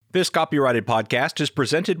This copyrighted podcast is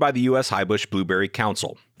presented by the U.S. Highbush Blueberry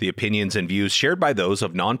Council. The opinions and views shared by those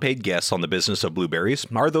of non-paid guests on the business of blueberries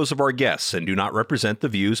are those of our guests and do not represent the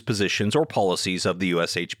views, positions, or policies of the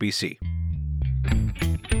USHBC.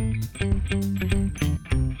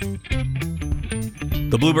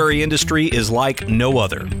 The blueberry industry is like no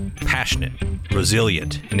other. Passionate,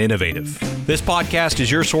 resilient, and innovative. This podcast is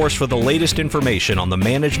your source for the latest information on the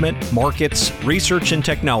management, markets, research, and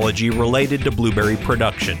technology related to blueberry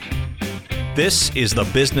production. This is the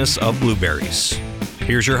business of blueberries.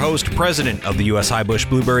 Here's your host, President of the U.S. Highbush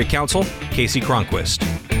Blueberry Council, Casey Cronquist.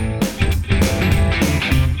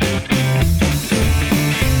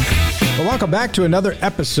 Well, welcome back to another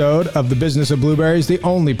episode of the Business of Blueberries, the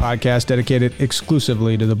only podcast dedicated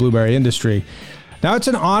exclusively to the blueberry industry. Now, it's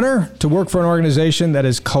an honor to work for an organization that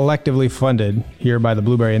is collectively funded here by the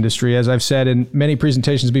blueberry industry. As I've said in many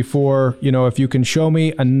presentations before, if you can show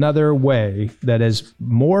me another way that is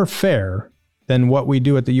more fair than what we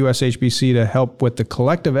do at the USHBC to help with the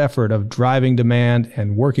collective effort of driving demand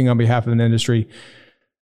and working on behalf of an industry,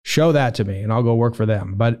 show that to me and I'll go work for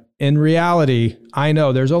them. But in reality, I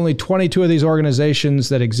know there's only 22 of these organizations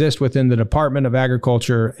that exist within the Department of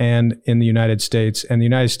Agriculture and in the United States. And the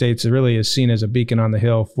United States really is seen as a beacon on the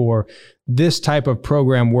hill for this type of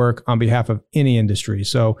program work on behalf of any industry.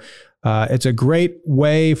 So it's a great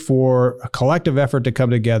way for a collective effort to come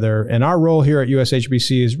together. And our role here at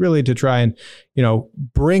USHBC is really to try and,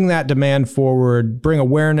 bring that demand forward, bring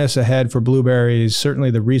awareness ahead for blueberries, certainly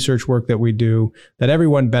the research work that we do that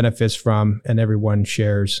everyone benefits from and everyone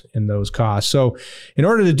shares in those costs. So in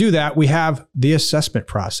order to do that, we have the assessment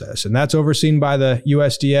process, and that's overseen by the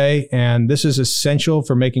USDA. And this is essential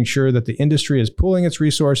for making sure that the industry is pooling its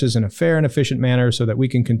resources in a fair and efficient manner so that we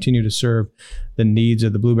can continue to serve the needs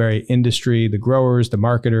of the blueberry industry, the growers, the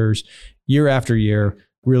marketers, year after year.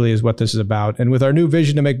 Really is what this is about. And with our new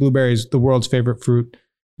vision to make blueberries the world's favorite fruit,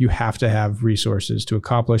 you have to have resources to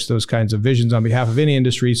accomplish those kinds of visions on behalf of any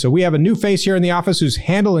industry. So we have a new face here in the office who's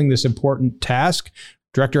handling this important task.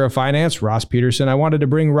 Director of Finance, Ross Peterson. I wanted to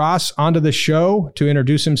bring Ross onto the show to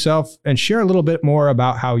introduce himself and share a little bit more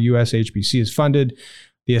about how USHBC is funded,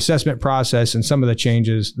 the assessment process, and some of the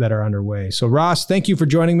changes that are underway. So Ross, thank you for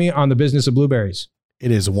joining me on the Business of Blueberries.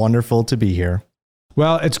 It is wonderful to be here.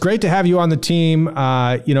 Well, it's great to have you on the team.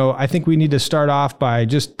 I think we need to start off by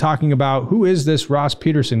just talking about who is this Ross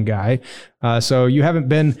Peterson guy. So you haven't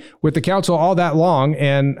been with the council all that long,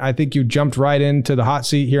 and I think you jumped right into the hot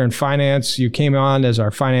seat here in finance. You came on as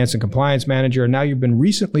our finance and compliance manager, and now you've been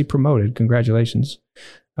recently promoted. Congratulations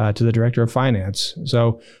to the director of finance.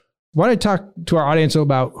 So why don't I talk to our audience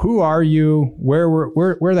about who are you?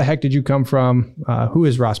 Where the heck did you come from? Who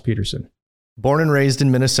is Ross Peterson? Born and raised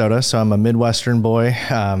in Minnesota, so I'm a Midwestern boy.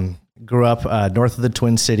 Grew up north of the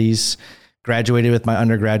Twin Cities, graduated with my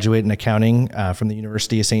undergraduate in accounting from the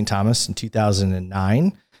University of St. Thomas in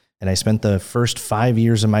 2009. And I spent the first 5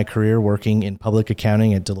 years of my career working in public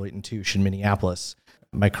accounting at Deloitte & Touche in Minneapolis.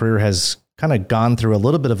 My career has kind of gone through a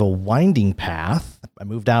little bit of a winding path. I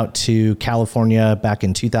moved out to California back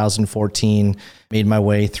in 2014, made my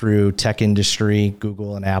way through tech industry,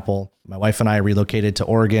 Google and Apple. My wife and I relocated to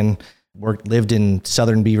Oregon, lived in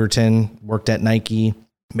Southern Beaverton, worked at Nike,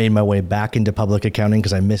 made my way back into public accounting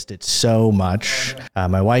because I missed it so much.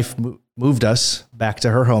 My wife moved us back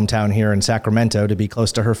to her hometown here in Sacramento to be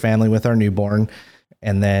close to her family with our newborn,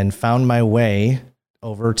 and then found my way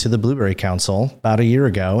over to the Blueberry Council about a year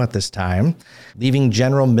ago at this time, leaving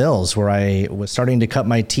General Mills, where I was starting to cut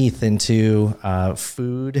my teeth into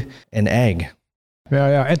food and egg.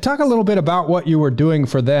 Yeah. And talk a little bit about what you were doing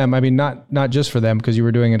for them. I mean, not just for them, because you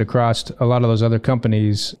were doing it across a lot of those other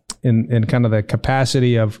companies in kind of the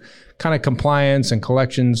capacity of kind of compliance and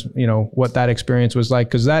collections, what that experience was like,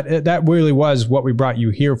 because that really was what we brought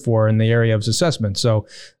you here for in the area of assessment. So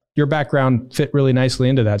your background fit really nicely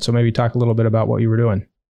into that. So maybe talk a little bit about what you were doing.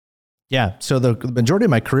 Yeah. So the majority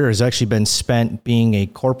of my career has actually been spent being a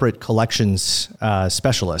corporate collections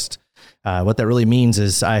specialist. What that really means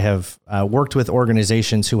is I have worked with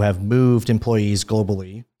organizations who have moved employees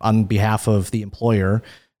globally on behalf of the employer,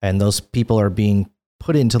 and those people are being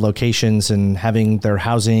put into locations and having their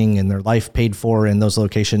housing and their life paid for in those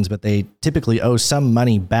locations, but they typically owe some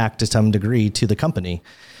money back to some degree to the company.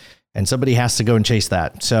 And somebody has to go and chase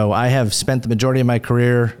that. So I have spent the majority of my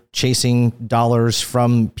career chasing dollars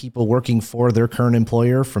from people working for their current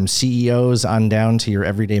employer, from CEOs on down to your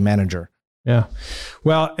everyday manager. Yeah.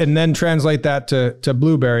 Well, and then translate that to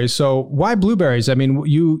blueberries. So why blueberries? I mean,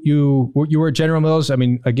 you were at General Mills. I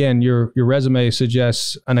mean, again, your resume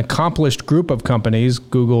suggests an accomplished group of companies,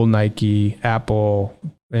 Google, Nike, Apple,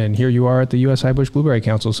 And here you are at the U.S. High Bush Blueberry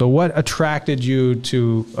Council. So what attracted you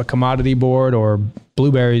to a commodity board or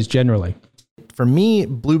blueberries generally? For me,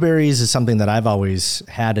 blueberries is something that I've always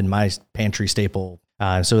had in my pantry staple.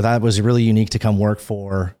 So that was really unique to come work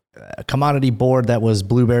for a commodity board that was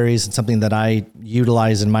blueberries and something that I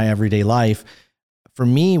utilize in my everyday life. For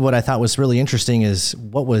me, what I thought was really interesting is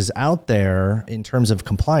what was out there in terms of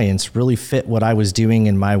compliance really fit what I was doing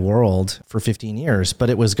in my world for 15 years, but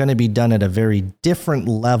it was going to be done at a very different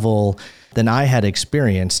level than I had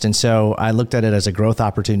experienced. And so I looked at it as a growth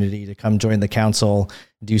opportunity to come join the council,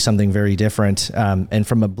 do something very different. And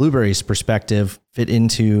from a blueberries perspective, fit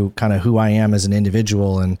into kind of who I am as an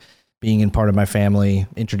individual and being in part of my family,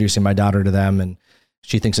 introducing my daughter to them. And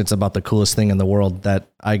she thinks it's about the coolest thing in the world that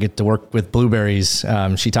I get to work with blueberries.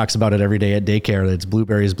 She talks about it every day at daycare. It's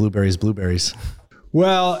blueberries, blueberries, blueberries.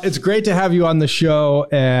 Well, it's great to have you on the show,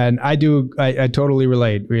 and I totally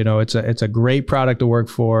relate. You know, it's a great product to work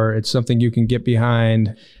for. It's something you can get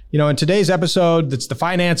behind. You know, in today's episode, it's the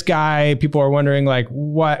finance guy. People are wondering, like,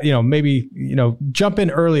 what, jump in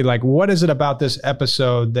early. Like, what is it about this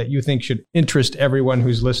episode that you think should interest everyone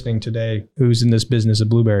who's listening today, who's in this business of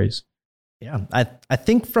blueberries? Yeah, I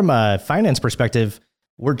think from a finance perspective,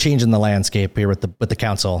 we're changing the landscape here with the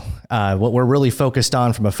council. What we're really focused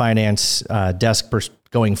on from a finance desk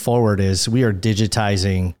going forward is we are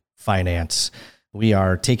digitizing finance. We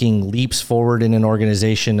are taking leaps forward in an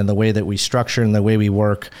organization in the way that we structure and the way we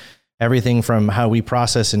work. Everything from how we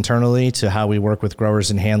process internally to how we work with growers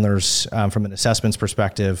and handlers from an assessments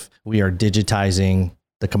perspective. We are digitizing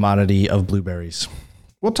the commodity of blueberries.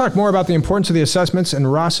 We'll talk more about the importance of the assessments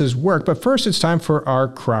and Ross's work, but first it's time for our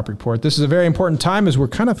crop report. This is a very important time as we're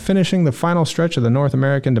kind of finishing the final stretch of the North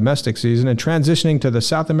American domestic season and transitioning to the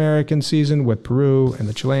South American season with Peru and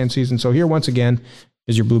the Chilean season. So here once again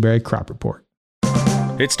is your blueberry crop report.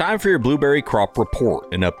 It's time for your Blueberry Crop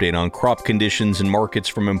Report, an update on crop conditions and markets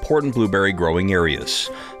from important blueberry growing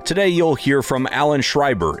areas. Today you'll hear from Alan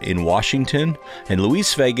Schreiber in Washington and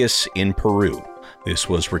Luis Vegas in Peru. This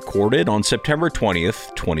was recorded on September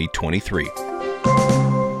 20th, 2023.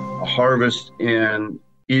 Harvest in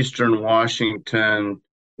eastern Washington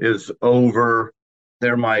is over.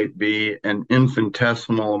 There might be an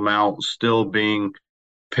infinitesimal amount still being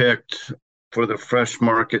picked for the fresh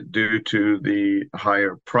market due to the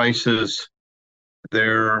higher prices.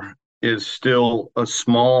 There is still a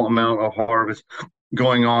small amount of harvest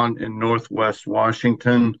going on in northwest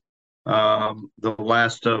Washington. The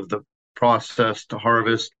last of the processed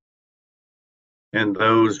harvest and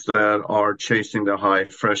those that are chasing the high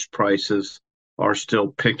fresh prices are still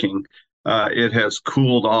picking. It has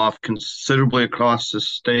cooled off considerably across the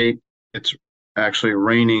state. It's actually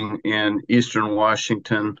raining in eastern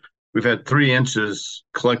Washington. We've had 3 inches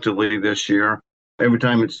collectively this year. Every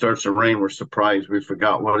time it starts to rain, we're surprised. We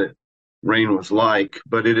forgot what rain was like,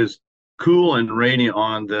 but it is cool and rainy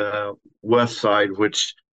on the west side,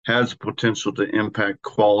 which has potential to impact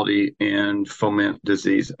quality and foment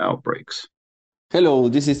disease outbreaks. Hello,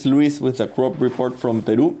 this is Luis with a crop report from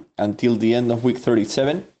Peru until the end of week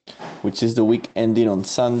 37, which is the week ending on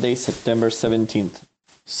Sunday, September 17th.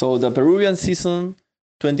 So the Peruvian season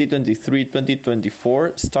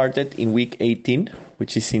 2023-2024 started in week 18,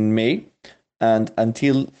 which is in May, and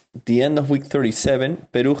until the end of week 37,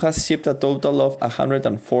 Peru has shipped a total of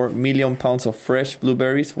 104 million pounds of fresh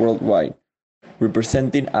blueberries worldwide,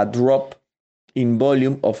 representing a drop in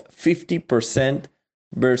volume of 50%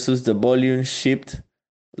 versus the volume shipped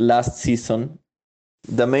last season.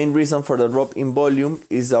 The main reason for the drop in volume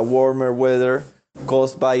is the warmer weather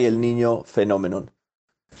caused by El Niño phenomenon.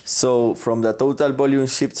 So from the total volume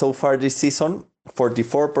shipped so far this season,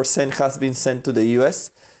 44% has been sent to the US,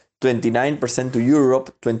 29% to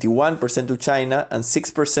Europe, 21% to China, and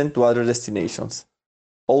 6% to other destinations.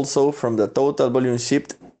 Also, from the total volume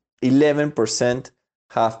shipped, 11%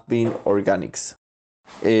 have been organics.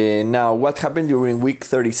 Now, what happened during week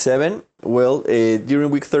 37? Well, during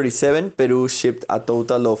week 37, Peru shipped a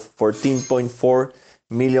total of 14.4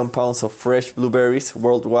 million pounds of fresh blueberries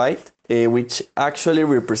worldwide, which actually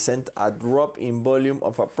represent a drop in volume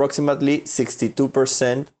of approximately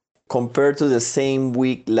 62% compared to the same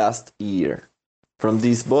week last year. From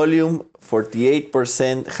this volume,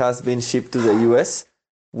 48% has been shipped to the US,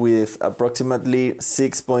 with approximately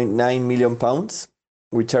 6.9 million pounds,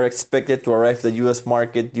 which are expected to arrive the US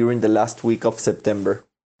market during the last week of September.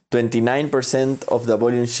 29% of the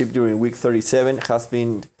volume shipped during week 37 has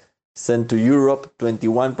been sent to Europe,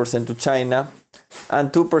 21% to China,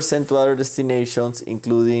 and 2% to other destinations,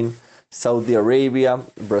 including Saudi Arabia,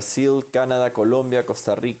 Brazil, Canada, Colombia,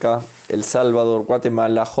 Costa Rica, El Salvador,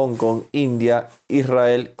 Guatemala, Hong Kong, India,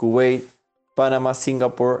 Israel, Kuwait, Panama,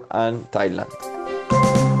 Singapore, and Thailand.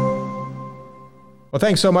 Well,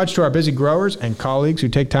 thanks so much to our busy growers and colleagues who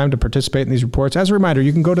take time to participate in these reports. As a reminder,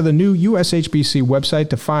 you can go to the new USHBC website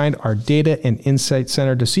to find our Data and Insight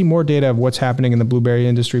Center. To see more data of what's happening in the blueberry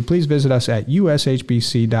industry, please visit us at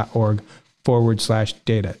ushbc.org/data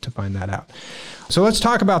to find that out. So let's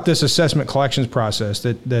talk about this assessment collections process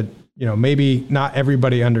that maybe not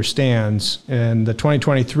everybody understands. And the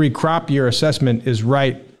 2023 crop year assessment is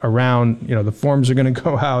right around, the forms are going to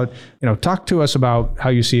go out. Talk to us about how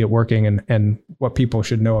you see it working and what people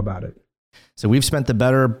should know about it. So we've spent the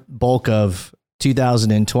better bulk of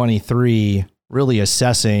 2023 really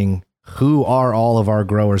assessing who are all of our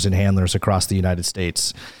growers and handlers across the United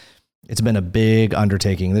States. It's been a big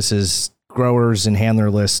undertaking. This is growers and handler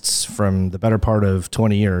lists from the better part of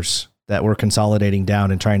 20 years that we're consolidating down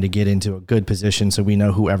and trying to get into a good position so we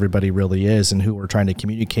know who everybody really is and who we're trying to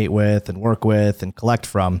communicate with and work with and collect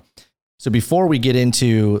from. So before we get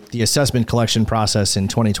into the assessment collection process in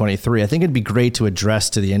 2023, I think it'd be great to address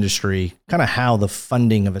to the industry kind of how the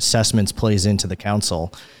funding of assessments plays into the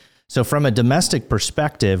council. So from a domestic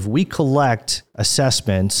perspective, we collect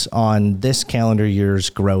assessments on this calendar year's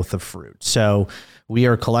growth of fruit. So we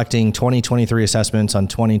are collecting 2023 assessments on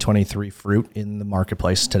 2023 fruit in the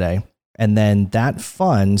marketplace today. And then that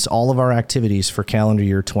funds all of our activities for calendar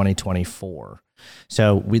year 2024.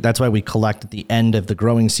 So that's why we collect at the end of the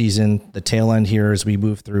growing season. The tail end here, as we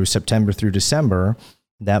move through September through December,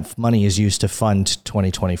 that money is used to fund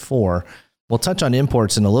 2024. We'll touch on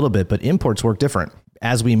imports in a little bit, but imports work different.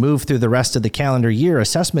 As we move through the rest of the calendar year,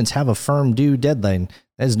 assessments have a firm due deadline.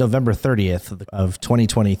 That is November 30th of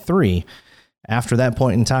 2023. After that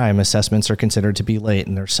point in time, assessments are considered to be late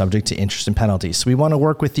and they're subject to interest and penalties. So we want to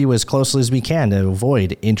work with you as closely as we can to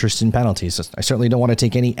avoid interest and penalties. I certainly don't want to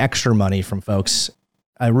take any extra money from folks.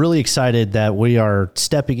 I'm really excited that we are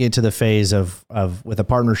stepping into the phase of with a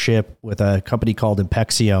partnership with a company called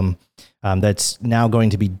Impexium that's now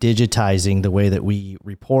going to be digitizing the way that we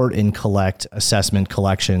report and collect assessment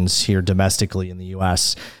collections here domestically in the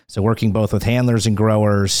U.S. So working both with handlers and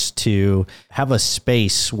growers to have a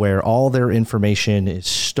space where all their information is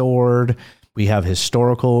stored. We have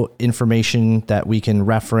historical information that we can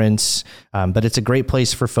reference, but it's a great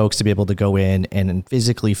place for folks to be able to go in and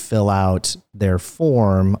physically fill out their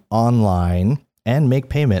form online and make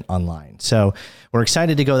payment online. So we're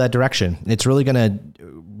excited to go that direction. It's really going to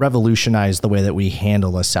revolutionize the way that we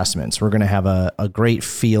handle assessments. We're going to have a great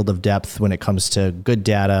field of depth when it comes to good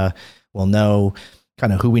data. We'll know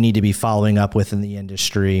kind of who we need to be following up with in the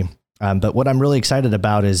industry. But what I'm really excited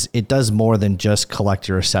about is it does more than just collect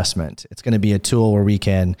your assessment. It's going to be a tool where we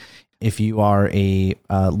can, if you are a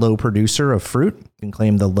low producer of fruit, you can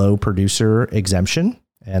claim the low producer exemption,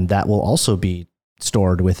 and that will also be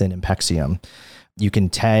stored within Impexium. You can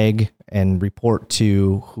tag and report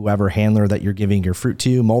to whoever handler that you're giving your fruit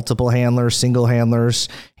to, multiple handlers, single handlers.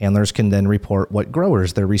 Handlers can then report what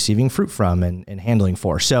growers they're receiving fruit from and handling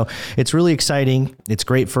for. So it's really exciting. It's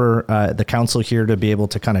great for the council here to be able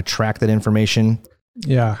to kind of track that information.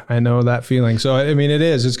 Yeah, I know that feeling. So, I mean,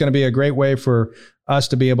 it's going to be a great way for us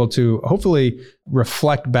to be able to hopefully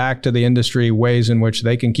reflect back to the industry ways in which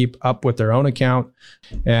they can keep up with their own account.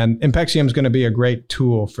 And Impexium is going to be a great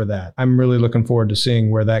tool for that. I'm really looking forward to seeing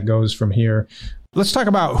where that goes from here. Let's talk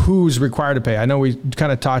about who's required to pay. I know we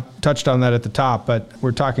kind of touched on that at the top, but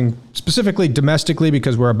we're talking specifically domestically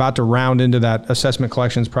because we're about to round into that assessment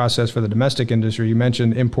collections process for the domestic industry. You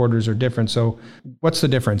mentioned importers are different. So what's the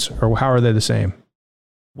difference, or how are they the same?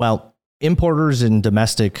 Well, importers and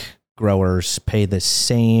domestic growers pay the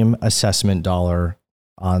same assessment dollar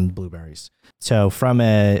on blueberries. So from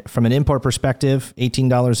an import perspective,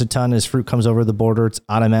 $18 a ton as fruit comes over the border. It's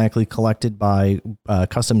automatically collected by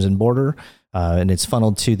Customs and Border, and it's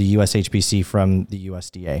funneled to the USHBC from the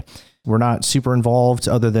USDA. We're not super involved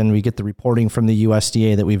other than we get the reporting from the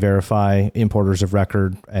USDA that we verify importers of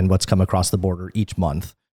record and what's come across the border each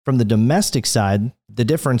month. From the domestic side, the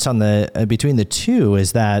difference on between the two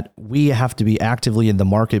is that we have to be actively in the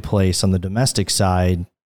marketplace on the domestic side,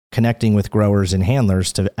 connecting with growers and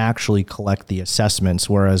handlers to actually collect the assessments,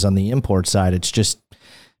 whereas on the import side, it's just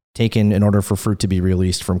taken in order for fruit to be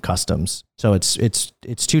released from customs. So it's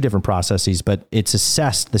two different processes, but it's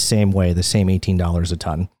assessed the same way, the same $18 a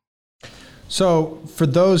ton. So for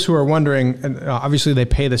those who are wondering, and obviously they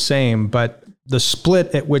pay the same, but the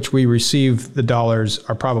split at which we receive the dollars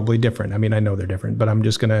are probably different. I mean, I know they're different, but I'm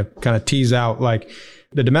just going to kind of tease out, like,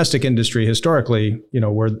 the domestic industry historically,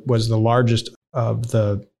 was the largest of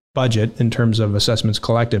the budget in terms of assessments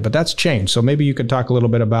collected, but that's changed. So maybe you could talk a little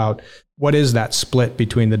bit about what is that split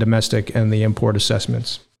between the domestic and the import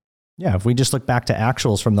assessments? Yeah, if we just look back to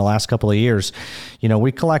actuals from the last couple of years,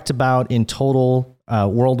 we collect about in total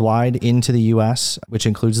worldwide into the U.S., which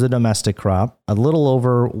includes the domestic crop, a little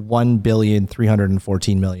over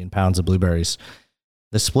 1,314,000,000 pounds of blueberries.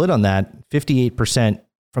 The split on that, 58%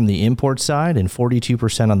 from the import side and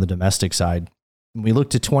 42% on the domestic side. When we look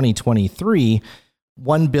to 2023,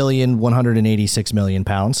 1,186,000,000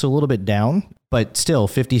 pounds, so a little bit down, but still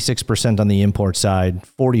 56% on the import side,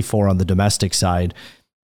 44% on the domestic side.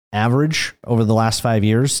 Average over the last 5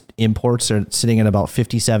 years, imports are sitting at about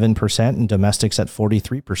 57% and domestics at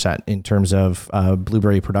 43% in terms of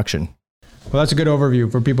blueberry production. Well, that's a good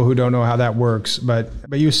overview for people who don't know how that works. But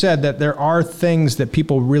you said that there are things that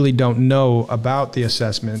people really don't know about the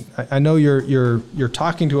assessment. I know you're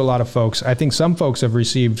talking to a lot of folks. I think some folks have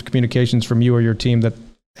received communications from you or your team that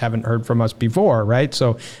haven't heard from us before, right?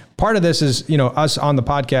 So part of this is, us on the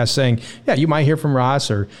podcast saying, yeah, you might hear from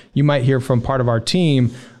Ross or you might hear from part of our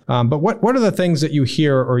team. But what are the things that you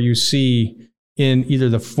hear or you see in either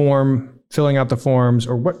the form, filling out the forms,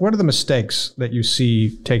 or what are the mistakes that you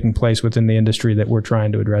see taking place within the industry that we're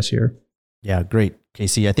trying to address here? Yeah, great,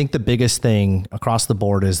 Casey. I think the biggest thing across the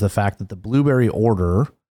board is the fact that the blueberry order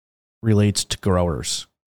relates to growers.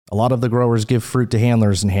 A lot of the growers give fruit to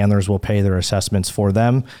handlers, and handlers will pay their assessments for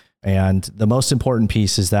them. And the most important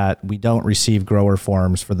piece is that we don't receive grower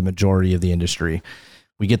forms for the majority of the industry.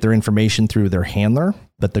 We get their information through their handler,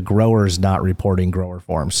 but the grower is not reporting grower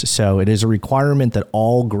forms. So it is a requirement that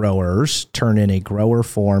all growers turn in a grower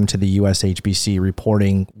form to the USHBC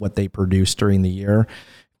reporting what they produced during the year.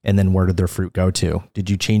 And then where did their fruit go to?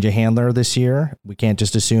 Did you change a handler this year? We can't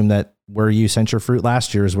just assume that where you sent your fruit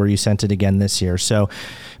last year is where you sent it again this year. So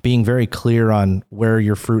being very clear on where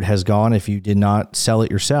your fruit has gone, if you did not sell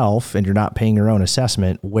it yourself and you're not paying your own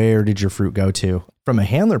assessment, where did your fruit go to? From a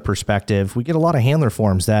handler perspective, we get a lot of handler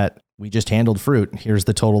forms that we just handled fruit. Here's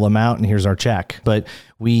the total amount and here's our check. But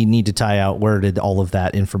we need to tie out where did all of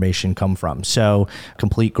that information come from. So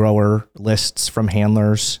complete grower lists from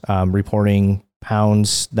handlers, reporting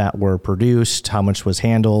pounds that were produced, how much was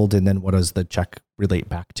handled, and then what does the check relate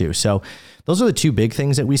back to? So those are the two big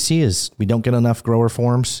things that we see is we don't get enough grower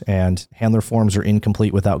forms and handler forms are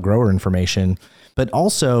incomplete without grower information. But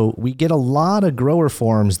also we get a lot of grower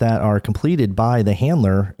forms that are completed by the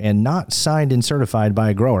handler and not signed and certified by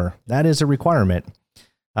a grower. That is a requirement.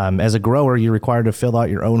 As a grower, you're required to fill out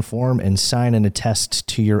your own form and sign and attest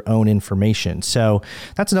to your own information. So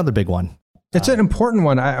that's another big one. It's an important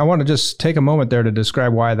one. I want to just take a moment there to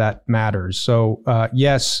describe why that matters. So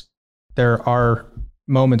yes, there are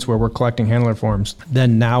moments where we're collecting handler forms.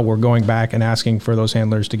 Then now we're going back and asking for those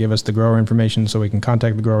handlers to give us the grower information so we can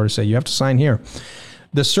contact the grower to say, you have to sign here.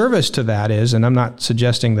 The service to that is, and I'm not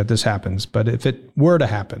suggesting that this happens, but if it were to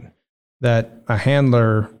happen, that a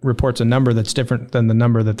handler reports a number that's different than the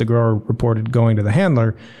number that the grower reported going to the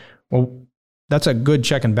handler, well, that's a good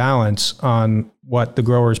check and balance on what the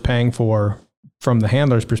grower is paying for from the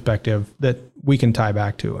handler's perspective that we can tie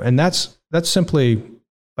back to. And that's simply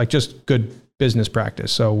like just good business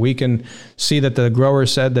practice. So we can see that the grower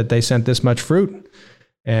said that they sent this much fruit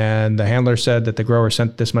and the handler said that the grower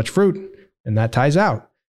sent this much fruit, and that ties out.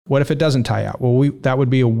 What if it doesn't tie out? Well, that would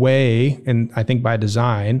be a way, and I think by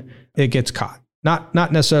design, it gets caught. Not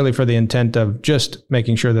necessarily for the intent of just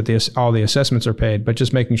making sure that all the assessments are paid, but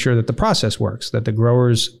just making sure that the process works, that the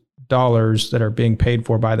grower's dollars that are being paid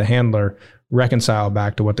for by the handler reconcile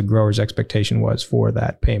back to what the grower's expectation was for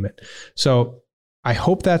that payment. So I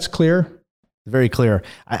hope that's clear. Very clear.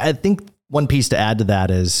 I think one piece to add to that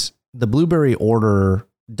is the blueberry order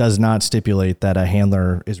does not stipulate that a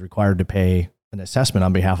handler is required to pay an assessment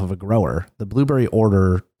on behalf of a grower. The blueberry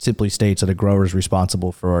order simply states that a grower is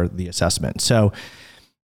responsible for the assessment. So,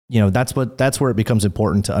 that's where it becomes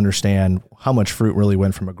important to understand how much fruit really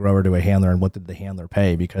went from a grower to a handler and what did the handler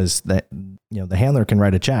pay, because the handler can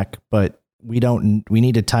write a check, but we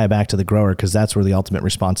need to tie back to the grower because that's where the ultimate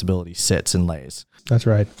responsibility sits and lays. That's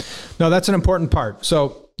right. No, that's an important part.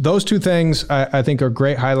 So those two things I think are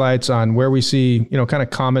great highlights on where we see, kind of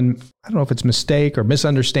common, I don't know if it's mistake or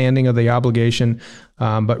misunderstanding of the obligation,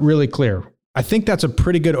 but really clear. I think that's a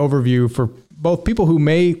pretty good overview for both people who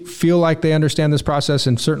may feel like they understand this process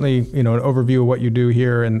and certainly, an overview of what you do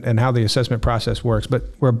here and how the assessment process works. But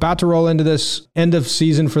we're about to roll into this end of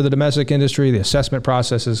season for the domestic industry. The assessment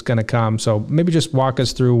process is going to come. So maybe just walk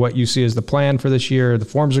us through what you see as the plan for this year. The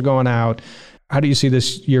forms are going out. How do you see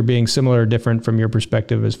this year being similar or different from your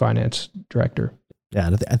perspective as finance director?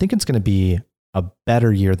 Yeah, I think it's going to be a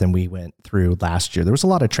better year than we went through last year. There was a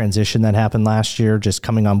lot of transition that happened last year, just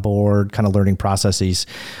coming on board, kind of learning processes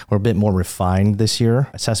were a bit more refined this year.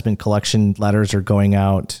 Assessment collection letters are going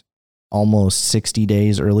out almost 60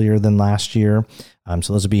 days earlier than last year.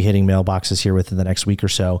 So those will be hitting mailboxes here within the next week or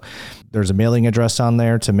so. There's a mailing address on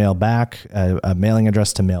there to mail back, a mailing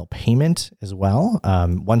address to mail payment as well.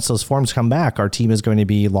 Once those forms come back, our team is going to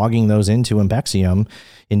be logging those into Impexium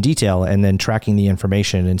in detail and then tracking the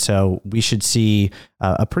information. And so we should see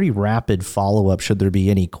a pretty rapid follow-up should there be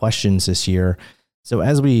any questions this year. So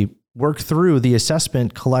as we work through the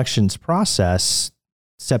assessment collections process,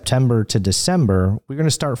 September to December, we're going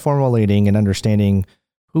to start formulating and understanding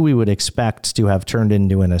who we would expect to have turned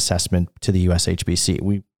into an assessment to the USHBC.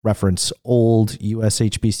 We reference old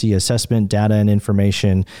USHBC assessment data and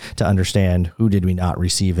information to understand who did we not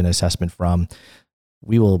receive an assessment from.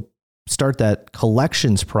 We will start that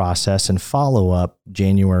collections process and follow up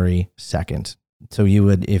January 2nd. So you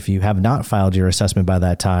would, if you have not filed your assessment by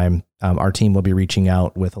that time, our team will be reaching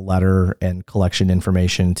out with a letter and collection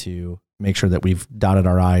information to make sure that we've dotted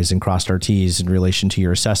our I's and crossed our T's in relation to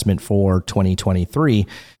your assessment for 2023.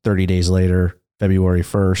 30 days later, February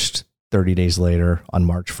 1st, 30 days later on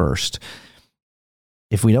March 1st.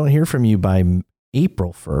 If we don't hear from you by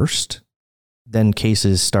April 1st, then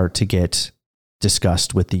cases start to get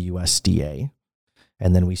discussed with the USDA.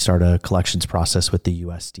 And then we start a collections process with the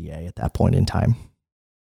USDA at that point in time.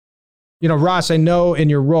 You know, Ross, I know in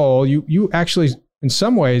your role, you actually, in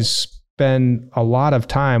some ways, spend a lot of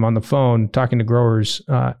time on the phone talking to growers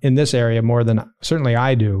in this area more than certainly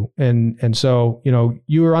I do. And so, you know,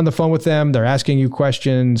 you were on the phone with them, they're asking you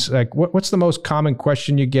questions. Like, what's the most common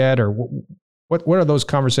question you get? Or what are those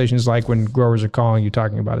conversations like when growers are calling you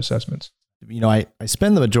talking about assessments? You know, I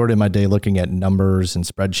spend the majority of my day looking at numbers and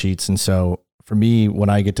spreadsheets. And so for me, when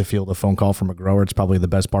I get to field a phone call from a grower, it's probably the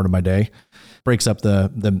best part of my day. Breaks up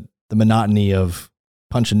the monotony of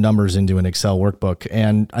punching numbers into an Excel workbook.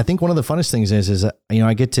 And I think one of the funnest things is, you know,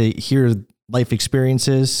 I get to hear life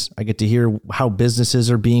experiences. I get to hear how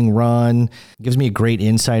businesses are being run. It gives me a great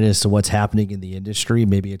insight as to what's happening in the industry.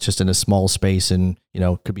 Maybe it's just in a small space and, you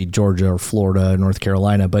know, it could be Georgia or Florida, North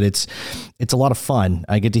Carolina, but it's a lot of fun.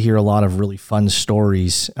 I get to hear a lot of really fun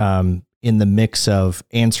stories, in the mix of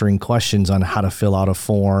answering questions on how to fill out a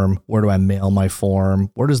form. Where do I mail my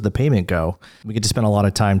form? Where does the payment go? We get to spend a lot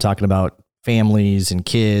of time talking about families and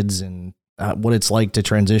kids and what it's like to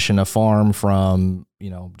transition a farm from,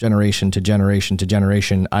 you know, generation to generation to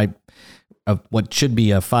generation. What should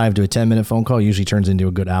be a 5 to 10 minute phone call usually turns into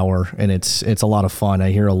a good hour, and it's a lot of fun.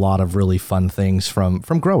 I hear a lot of really fun things from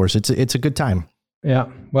growers. It's a good time.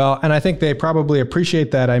 Yeah. Well, and I think they probably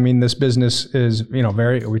appreciate that. I mean, this business is, you know,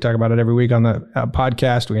 we talk about it every week on the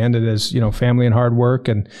podcast. We end it as, you know, family and hard work.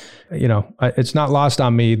 And, you know, it's not lost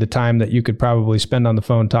on me the time that you could probably spend on the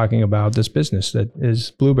phone talking about this business that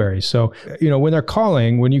is Blueberries. So, you know, when they're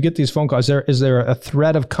calling, when you get these phone calls, is there a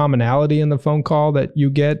thread of commonality in the phone call that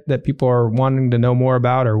you get that people are wanting to know more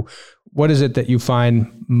about? Or what is it that you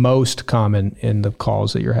find most common in the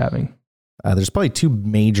calls that you're having? There's probably two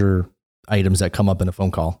major items that come up in a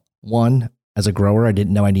phone call. One, as a grower, I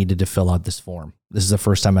didn't know I needed to fill out this form. This is the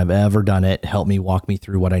first time I've ever done it. Walk me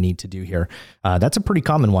through what I need to do here. That's a pretty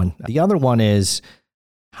common one. The other one is,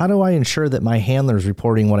 how do I ensure that my handler is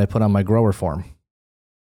reporting what I put on my grower form?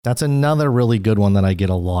 That's another really good one that I get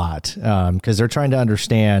a lot, because they're trying to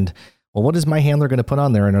understand, well, what is my handler going to put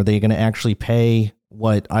on there? And are they going to actually pay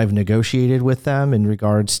what I've negotiated with them in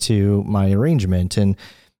regards to my arrangement? And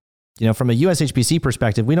you know, from a USHBC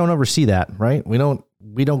perspective, we don't oversee that, right? We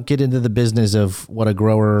don't get into the business of what a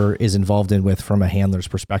grower is involved in with from a handler's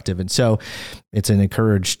perspective. And so it's an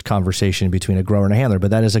encouraged conversation between a grower and a handler. But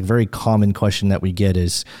that is a very common question that we get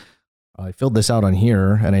is, I filled this out on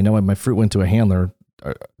here and I know my fruit went to a handler.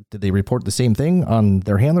 Did they report the same thing on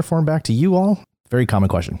their handler form back to you all? Very common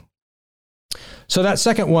question. So that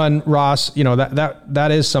second one, Ross, you know,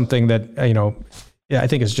 that is something that, you know, I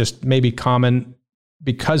think is just maybe common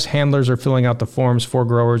because handlers are filling out the forms for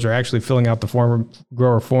growers, or actually filling out the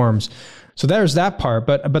grower forms. So there's that part,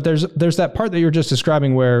 but there's that part that you're just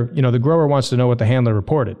describing where, you know, the grower wants to know what the handler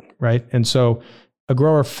reported, right? And so a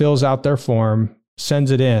grower fills out their form, sends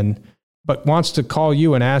it in, but wants to call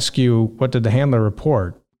you and ask you, what did the handler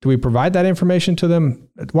report? Do we provide that information to them?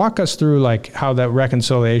 Walk us through like how that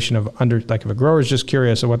reconciliation of like if a grower is just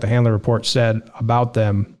curious of what the handler report said about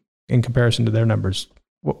them in comparison to their numbers,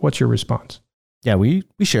 what's your response? Yeah, we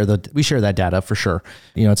share that data for sure.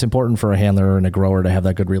 You know, it's important for a handler and a grower to have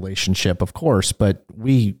that good relationship, of course, but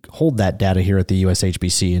we hold that data here at the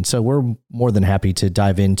USHBC. And so we're more than happy to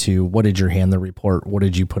dive into, what did your handler report? What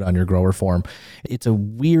did you put on your grower form? It's a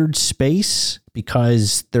weird space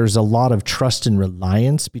because there's a lot of trust and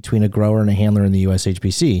reliance between a grower and a handler in the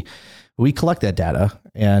USHBC. we collect that data,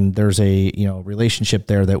 and there's a relationship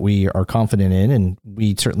there that we are confident in, and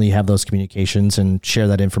we certainly have those communications and share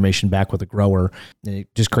that information back with the grower. And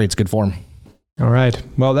it just creates good form. All right.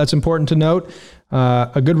 Well, that's important to note.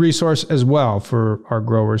 A good resource as well for our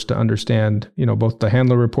growers to understand, both the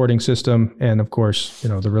handler reporting system and, of course,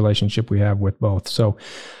 the relationship we have with both. So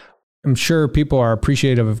I'm sure people are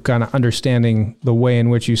appreciative of kind of understanding the way in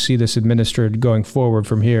which you see this administered going forward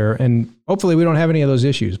from here. And hopefully we don't have any of those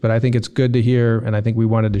issues, but I think it's good to hear. And I think we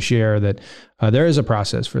wanted to share that there is a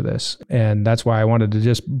process for this. And that's why I wanted to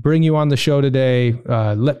just bring you on the show today,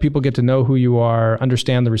 let people get to know who you are,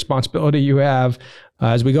 understand the responsibility you have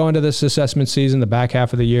as we go into this assessment season, the back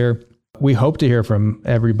half of the year. We hope to hear from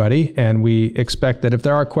everybody, and we expect that if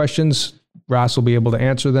there are questions, Ross will be able to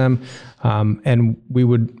answer them. And we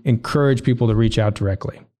would encourage people to reach out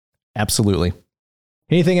directly. Absolutely.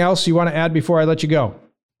 Anything else you want to add before I let you go?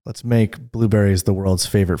 Let's make blueberries the world's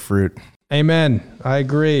favorite fruit. Amen. I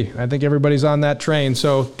agree. I think everybody's on that train.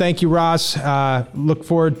 So thank you, Ross. Look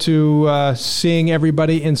forward to seeing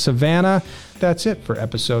everybody in Savannah. That's it for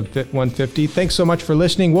episode 150. Thanks so much for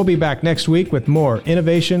listening. We'll be back next week with more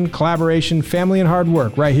innovation, collaboration, family, and hard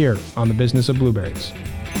work right here on the Business of Blueberries.